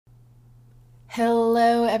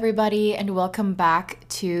Hello, everybody, and welcome back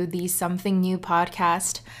to the Something New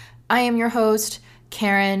podcast. I am your host,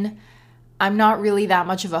 Karen. I'm not really that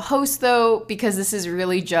much of a host, though, because this is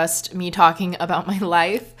really just me talking about my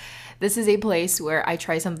life. This is a place where I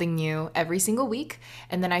try something new every single week,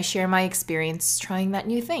 and then I share my experience trying that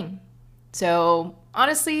new thing. So,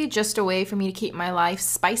 honestly, just a way for me to keep my life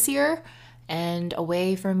spicier and a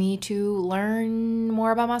way for me to learn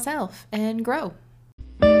more about myself and grow.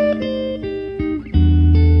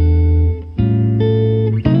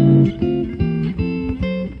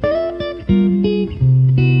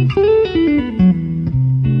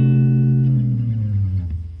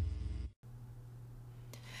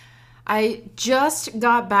 I just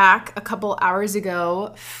got back a couple hours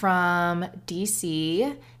ago from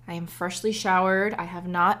DC. I am freshly showered. I have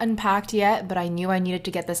not unpacked yet, but I knew I needed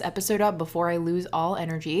to get this episode up before I lose all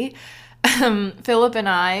energy. Philip and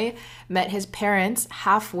I met his parents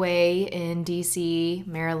halfway in DC,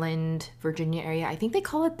 Maryland, Virginia area. I think they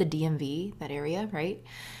call it the DMV, that area, right?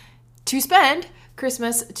 To spend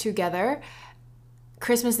Christmas together.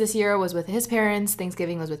 Christmas this year was with his parents,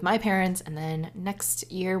 Thanksgiving was with my parents, and then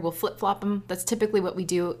next year we'll flip-flop them. That's typically what we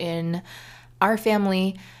do in our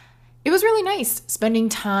family. It was really nice spending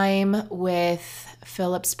time with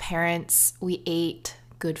Philip's parents. We ate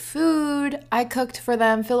good food. I cooked for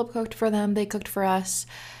them, Philip cooked for them, they cooked for us.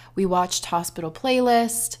 We watched Hospital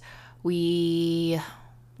Playlist. We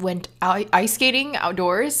went ice skating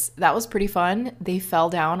outdoors. That was pretty fun. They fell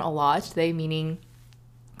down a lot. They meaning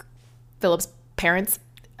Philip's parents.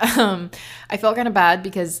 I felt kind of bad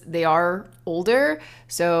because they are older,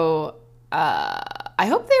 so I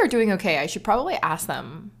hope they are doing okay. I should probably ask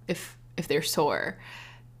them if they're sore,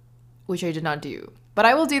 which I did not do, but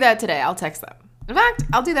I will do that today. I'll text them. In fact,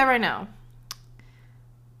 I'll do that right now.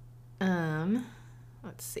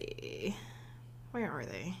 Let's see, where are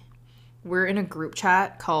they? We're in a group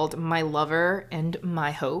chat called My Lover and My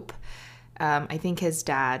Hope. I think his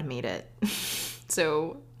dad made it,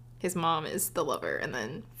 so his mom is the lover, and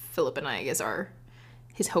then Philip and I guess are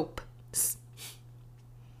his hopes.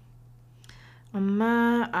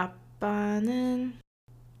 엄마, 아빠는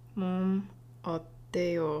몸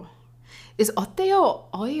어때요? Is 어때요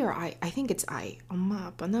I or I? I think it's I.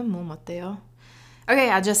 엄마, 아빠는 몸 어때요?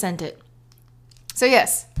 Okay, I just sent it. So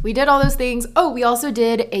yes, we did all those things. Oh, we also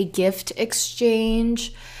did a gift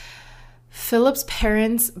exchange. Philip's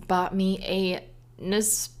parents bought me a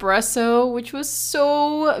Nespresso, which was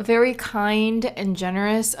so very kind and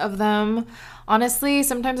generous of them. Honestly,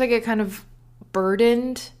 sometimes I get kind of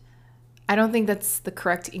burdened. I don't think that's the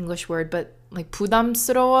correct English word, but like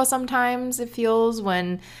부담스러워 sometimes it feels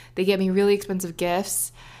when they get me really expensive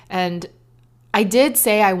gifts. And I did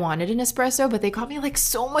say I wanted an espresso, but they got me like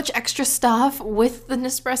so much extra stuff with the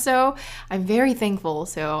Nespresso. I'm very thankful.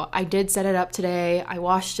 So I did set it up today. I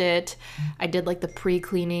washed it. I did like the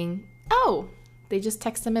pre-cleaning. Oh, they just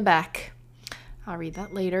texted me back. I'll read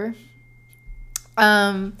that later.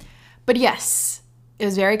 But yes, it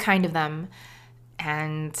was very kind of them.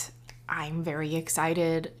 And I'm very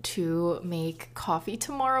excited to make coffee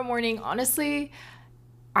tomorrow morning. Honestly,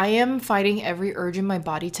 I am fighting every urge in my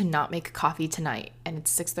body to not make coffee tonight. And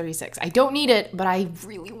it's 6:36. I don't need it, but I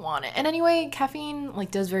really want it. And anyway, caffeine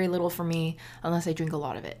like does very little for me unless I drink a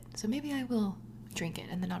lot of it. So maybe I will drink it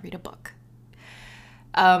and then I'll read a book.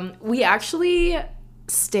 We actually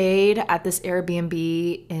stayed at this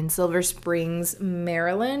Airbnb in Silver Springs,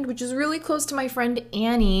 Maryland, which is really close to my friend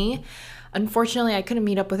Annie. Unfortunately, I couldn't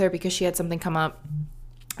meet up with her because she had something come up.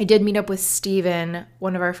 I did meet up with Steven,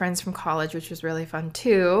 one of our friends from college, which was really fun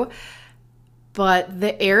too. But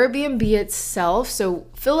the Airbnb itself, so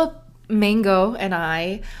Philip Mango and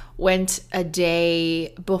I went a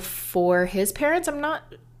day before his parents. I'm not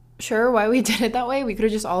sure why we did it that way. We could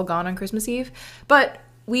have just all gone on Christmas Eve. But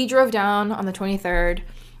we drove down on the 23rd.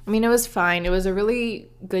 I mean, it was fine. It was a really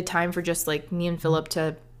good time for just like me and Philip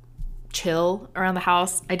to chill around the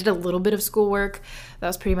house. I did a little bit of schoolwork. That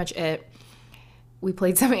was pretty much it. We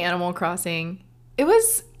played some Animal Crossing. It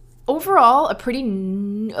was overall a pretty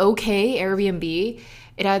okay Airbnb.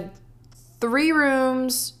 It had 3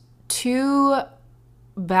 rooms, 2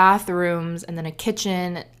 bathrooms, and then a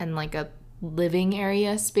kitchen and like a living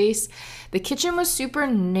area space. The kitchen was super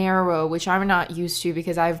narrow, which I'm not used to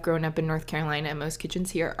because I've grown up in North Carolina and most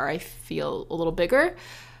kitchens here are, I feel, a little bigger.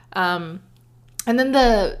 And then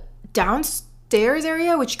the downstairs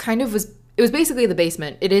area, which kind of was, it was basically the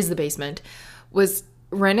basement. It is the basement, was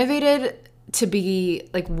renovated to be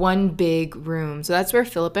like one big room. So that's where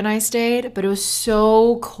Philip and I stayed, but it was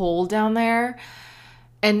so cold down there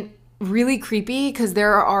and really creepy because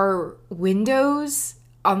there are windows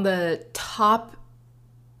on the top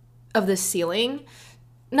of the ceiling,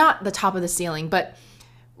 not the top of the ceiling, but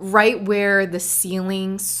right where the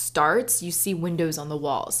ceiling starts, you see windows on the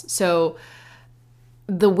walls. So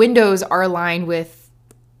the windows are aligned with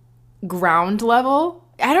ground level.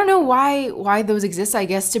 I don't know why those exist, I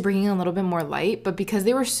guess to bring in a little bit more light, but because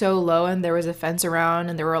they were so low and there was a fence around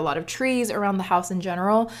and there were a lot of trees around the house in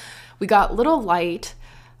general, we got little light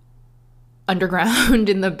underground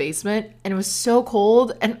in the basement, and it was so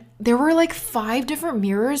cold, and there were like 5 different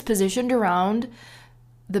mirrors positioned around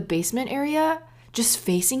the basement area just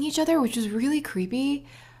facing each other, which was really creepy.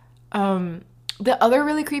 The other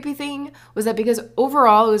really creepy thing was that because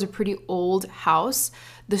overall it was a pretty old house,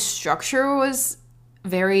 the structure was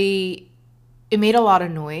it made a lot of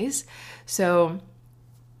noise. So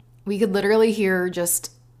we could literally hear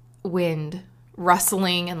just wind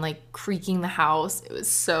rustling and like creaking the house. It was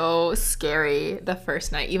so scary the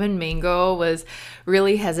first night. Even Mango was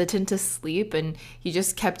really hesitant to sleep, and he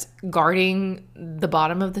just kept guarding the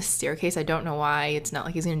bottom of the staircase. I don't know why. It's not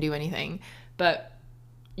like he's gonna do anything. But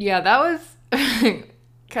yeah, that was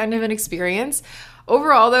kind of an experience.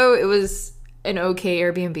 Overall though, it was an okay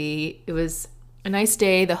Airbnb. It was a nice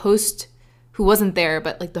day. The host, who wasn't there,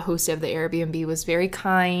 but like the host of the Airbnb, was very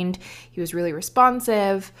kind. He was really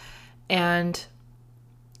responsive. And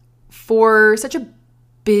for such a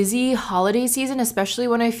busy holiday season, especially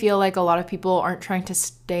when I feel like a lot of people aren't trying to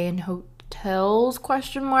stay in hotels,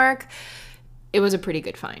 it was a pretty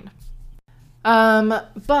good find.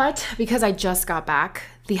 But because I just got back,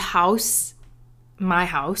 my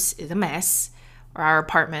house is a mess, or our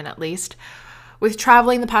apartment at least, with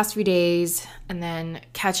traveling the past few days and then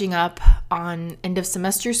catching up on end of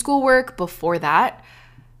semester schoolwork before that.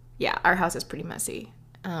 Yeah, our house is pretty messy.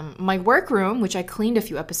 My workroom, which I cleaned a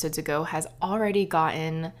few episodes ago, has already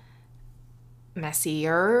gotten messy.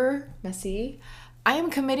 I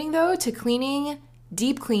am committing, though, to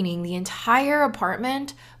deep cleaning the entire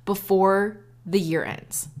apartment before the year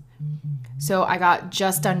ends. So I got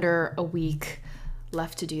just under a week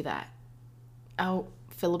left to do that. Oh,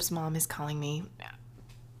 Philip's mom is calling me.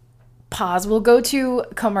 Pause. We'll go to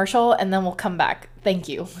commercial and then we'll come back. Thank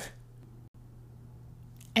you.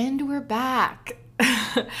 And we're back.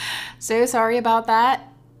 So sorry about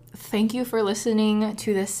that. Thank you for listening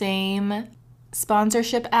to the same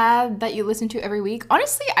sponsorship ad that you listen to every week.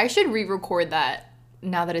 Honestly, I should re-record that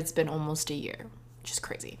now that it's been almost a year, which is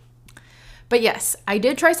crazy. But yes, I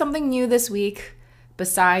did try something new this week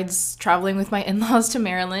besides traveling with my in-laws to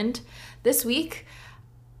Maryland. This week,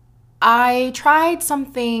 I tried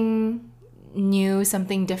something new,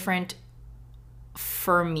 something different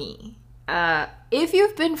for me. If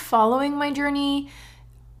you've been following my journey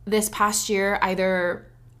this past year, either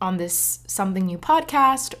on this Something New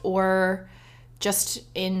podcast or just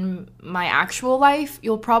in my actual life,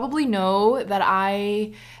 you'll probably know that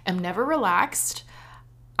I am never relaxed.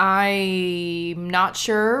 I'm not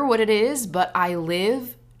sure what it is, but I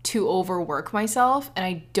live to overwork myself, and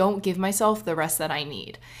I don't give myself the rest that I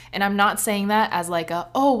need. And I'm not saying that as like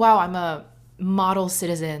oh wow, I'm a model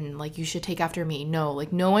citizen, like you should take after me. No,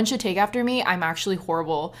 like no one should take after me. I'm actually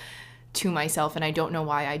horrible to myself, and I don't know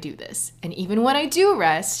why I do this. And even when I do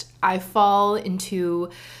rest, I fall into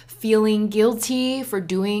feeling guilty for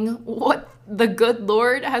doing what the good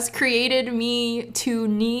Lord has created me to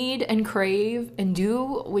need and crave and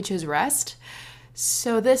do, which is rest.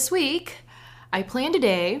 So this week, I planned a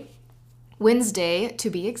day, Wednesday to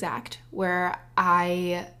be exact, where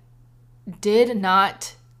I did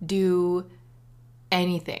not do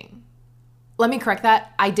anything. Let me correct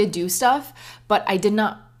that. I did do stuff, but I did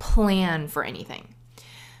not plan for anything.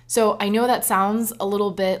 So I know that sounds a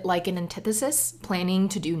little bit like an antithesis, planning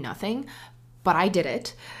to do nothing, but I did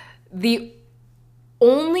it. The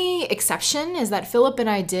only exception is that Philip and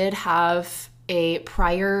I did have a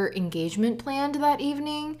prior engagement planned that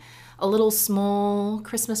evening, a little small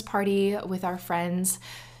Christmas party with our friends.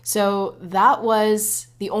 So that was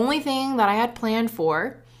the only thing that I had planned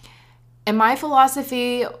for. And my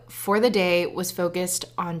philosophy for the day was focused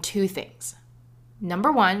on 2 things.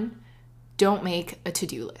 Number 1, don't make a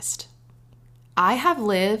to-do list. I have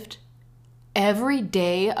lived every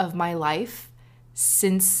day of my life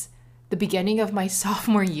since the beginning of my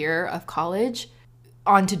sophomore year of college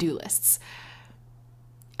on to-do lists.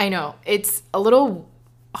 I know, it's a little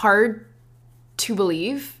hard to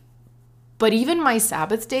believe, but even my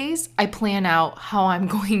Sabbath days, I plan out how I'm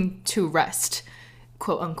going to rest,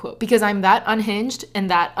 quote unquote, because I'm that unhinged and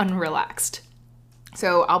that unrelaxed.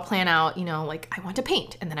 So I'll plan out, like I want to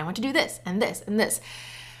paint, and then I want to do this and this and this.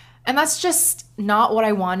 And that's just not what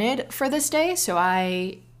I wanted for this day. So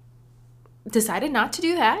I decided not to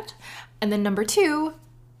do that. And then number 2,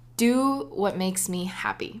 do what makes me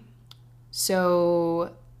happy.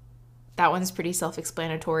 So that one's pretty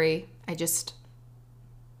self-explanatory. I just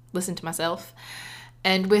listen to myself.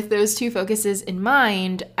 And with those two focuses in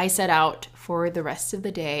mind, I set out for the rest of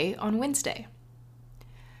the day on Wednesday.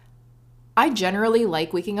 I generally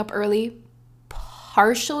like waking up early,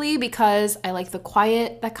 partially because I like the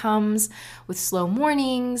quiet that comes with slow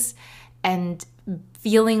mornings and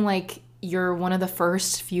feeling like you're one of the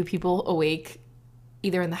first few people awake,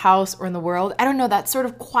 either in the house or in the world. I don't know, that sort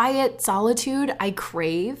of quiet solitude I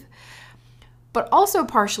crave, but also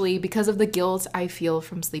partially because of the guilt I feel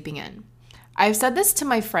from sleeping in. I've said this to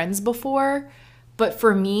my friends before, but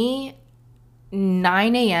for me,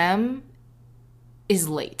 9 a.m. is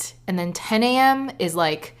late. And then 10 a.m. is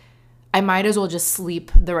like, I might as well just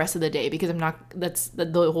sleep the rest of the day because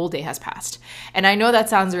the whole day has passed. And I know that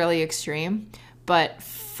sounds really extreme, but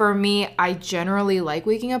for me, I generally like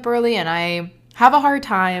waking up early, and I have a hard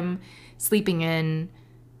time sleeping in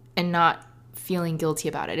and not feeling guilty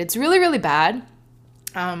about it. It's really, really bad.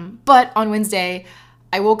 But on Wednesday,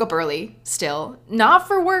 I woke up early still, not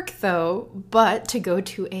for work though, but to go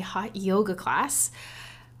to a hot yoga class.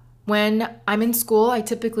 When I'm in school, I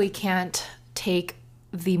typically can't take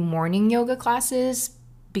the morning yoga classes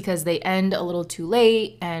because they end a little too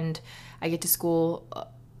late and I get to school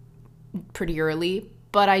pretty early.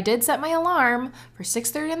 But I did set my alarm for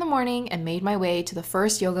 6:30 in the morning and made my way to the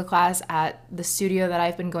first yoga class at the studio that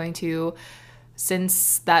I've been going to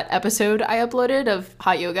since that episode I uploaded of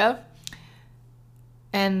hot yoga.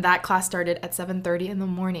 And that class started at 7:30 in the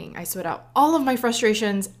morning. I sweat out all of my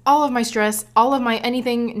frustrations, all of my stress, all of my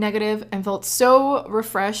anything negative, and felt so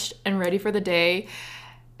refreshed and ready for the day.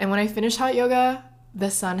 And when I finished hot yoga,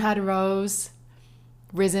 the sun had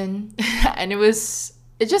risen, and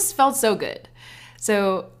it just felt so good.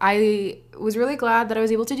 So I was really glad that I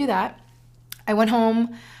was able to do that. I went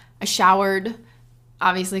home, I showered,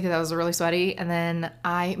 obviously because I was really sweaty, and then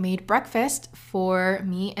I made breakfast for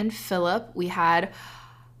me and Philip. We had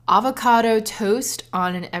avocado toast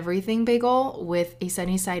on an everything bagel with a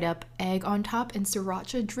sunny side up egg on top and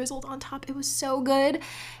sriracha drizzled on top. It was so good.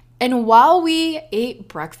 And while we ate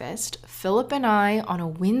breakfast, Philip and I on a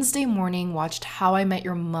Wednesday morning watched How I Met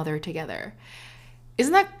Your Mother together.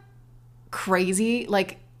 Isn't that crazy?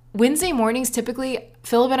 Like, Wednesday mornings, typically,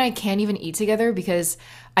 Philip and I can't even eat together because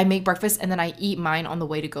I make breakfast and then I eat mine on the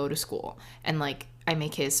way to go to school. And like, I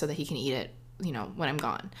make his so that he can eat it, when I'm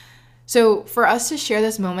gone. So for us to share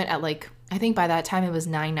this moment at I think by that time it was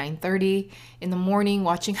 9:30 in the morning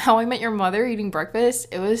watching How I Met Your Mother eating breakfast,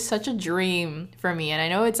 it was such a dream for me. And I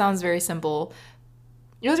know it sounds very simple.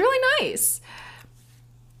 It was really nice.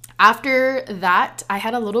 After that, I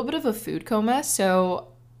had a little bit of a food coma, so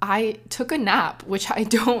I took a nap, which I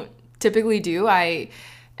don't typically do. I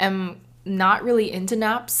am not really into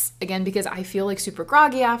naps, again, because I feel super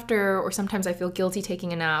groggy after, or sometimes I feel guilty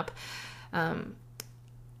taking a nap.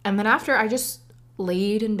 And then after, I just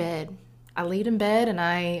laid in bed. I laid in bed and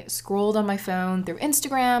I scrolled on my phone through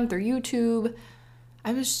Instagram, through YouTube.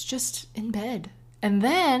 I was just in bed. And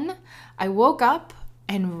then I woke up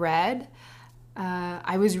and read.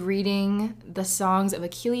 I was reading the Songs of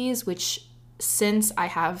Achilles, which since I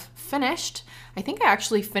have finished, I think I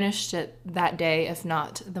actually finished it that day, if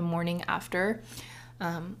not the morning after.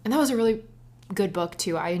 And that was a really good book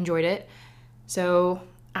too. I enjoyed it. So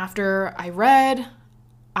after I read,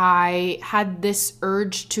 I had this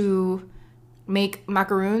urge to make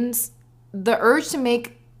macaroons.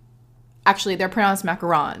 Actually, they're pronounced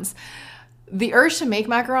macarons. The urge to make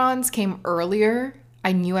macarons came earlier.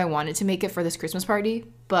 I knew I wanted to make it for this Christmas party,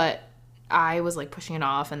 but I was pushing it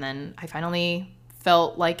off, and then I finally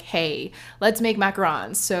felt like, hey, let's make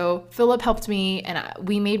macarons. So Philip helped me, and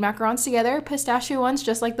we made macarons together, pistachio ones,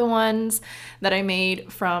 just like the ones that I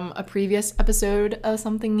made from a previous episode of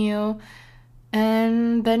Something New.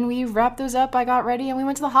 And then we wrapped those up, I got ready, and we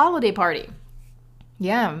went to the holiday party.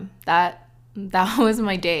 Yeah, that was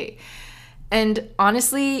my day. And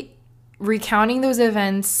honestly, recounting those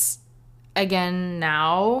events again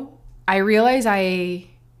now, I realize I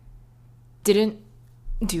didn't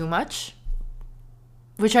do much,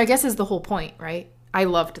 which I guess is the whole point, right? I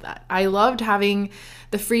loved that. I loved having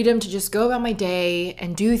the freedom to just go about my day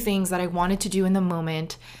and do things that I wanted to do in the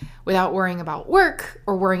moment without worrying about work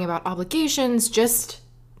or worrying about obligations, just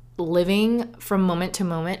living from moment to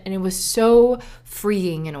moment. And it was so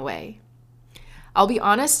freeing in a way. I'll be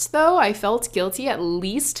honest though, I felt guilty at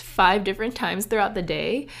least 5 different times throughout the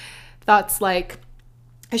day. Thoughts like,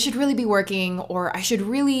 I should really be working, or I should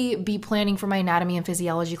really be planning for my anatomy and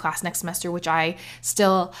physiology class next semester, which I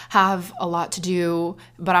still have a lot to do,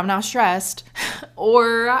 but I'm not stressed.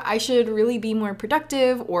 Or I should really be more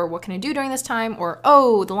productive, or what can I do during this time? Or,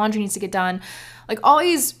 oh, the laundry needs to get done. Like, all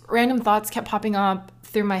these random thoughts kept popping up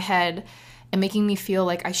through my head and making me feel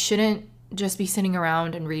like I shouldn't just be sitting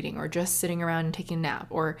around and reading, or just sitting around and taking a nap,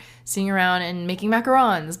 or sitting around and making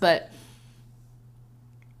macarons. But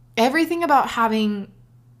everything about having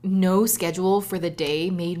no schedule for the day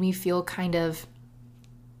made me feel kind of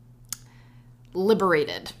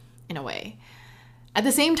liberated in a way. At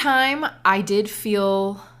the same time, I did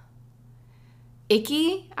feel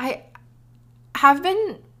icky. I have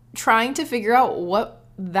been trying to figure out what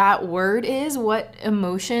that word is, what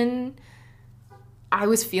emotion I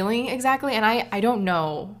was feeling exactly, and I don't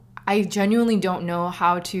know. I genuinely don't know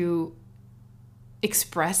how to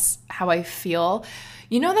express how I feel.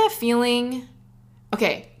 You know that feeling?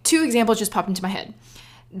 Okay, 2 examples just popped into my head.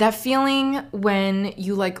 That feeling when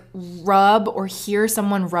you like rub or hear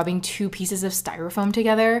someone rubbing 2 pieces of styrofoam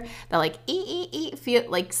together, that like feel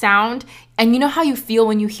like sound, and you know how you feel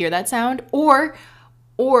when you hear that sound, or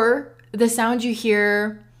the sound you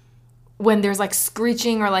hear when there's like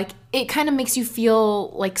screeching, or like it kind of makes you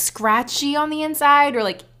feel like scratchy on the inside, or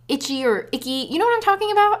like itchy or icky. You know what I'm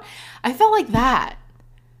talking about? I felt like that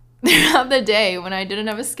throughout the day when I didn't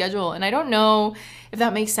have a schedule, and I don't know if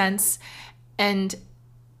that makes sense. And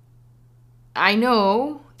I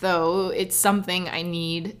know, though, it's something I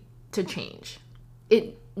need to change.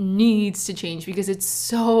 It needs to change because it's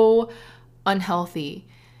so unhealthy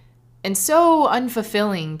and so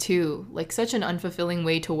unfulfilling too. Like, such an unfulfilling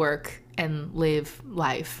way to work and live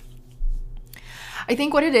life. I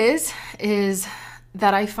think what it is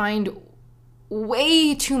that I find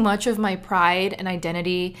way too much of my pride and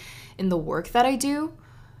identity in the work that I do,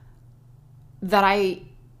 that I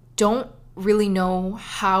don't really know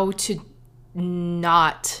how to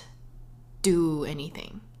not do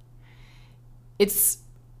anything. It's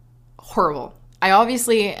horrible. I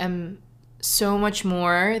obviously am so much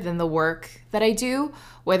more than the work that I do,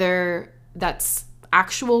 whether that's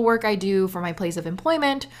actual work I do for my place of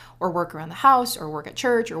employment, or work around the house, or work at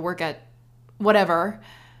church, or work at whatever.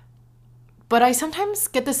 But I sometimes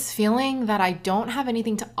get this feeling that I don't have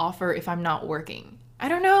anything to offer if I'm not working. I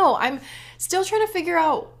don't know. I'm still trying to figure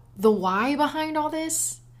out the why behind all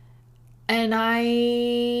this. And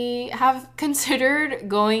I have considered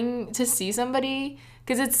going to see somebody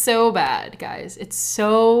because it's so bad, guys. It's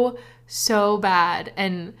so bad.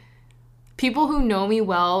 And people who know me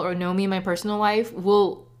well or know me in my personal life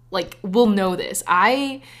will know this.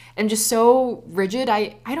 I am just so rigid.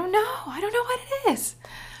 I don't know. I don't know what it is.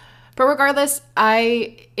 But regardless,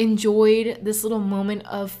 I enjoyed this little moment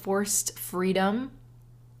of forced freedom,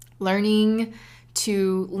 learning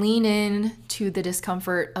to lean in to the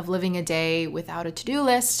discomfort of living a day without a to-do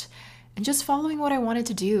list and just following what I wanted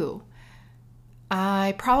to do.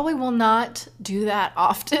 I probably will not do that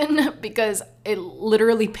often because it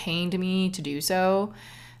literally pained me to do so.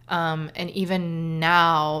 And even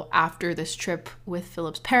now, after this trip with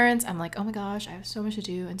Philip's parents, I'm like, oh my gosh, I have so much to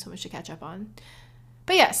do and so much to catch up on.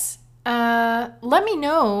 But yes, let me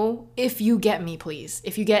know if you get me, please.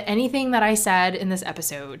 If you get anything that I said in this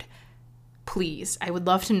episode, please. I would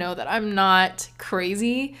love to know that I'm not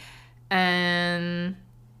crazy. And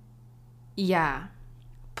yeah,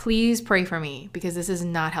 please pray for me because this is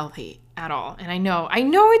not healthy at all. And I know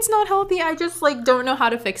it's not healthy. I just don't know how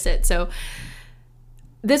to fix it. So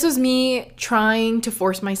this was me trying to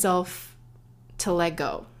force myself to let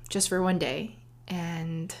go just for one day.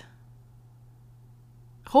 And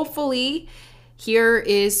hopefully here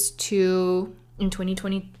is to, in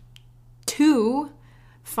 2022,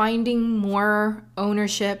 finding more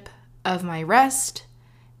ownership of my rest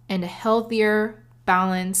and a healthier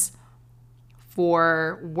balance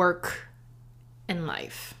for work and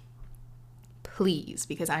life. Please,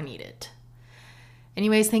 because I need it.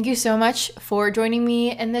 Anyways, thank you so much for joining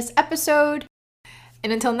me in this episode.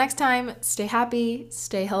 And until next time, stay happy,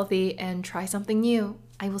 stay healthy, and try something new.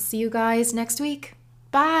 I will see you guys next week.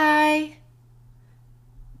 Bye!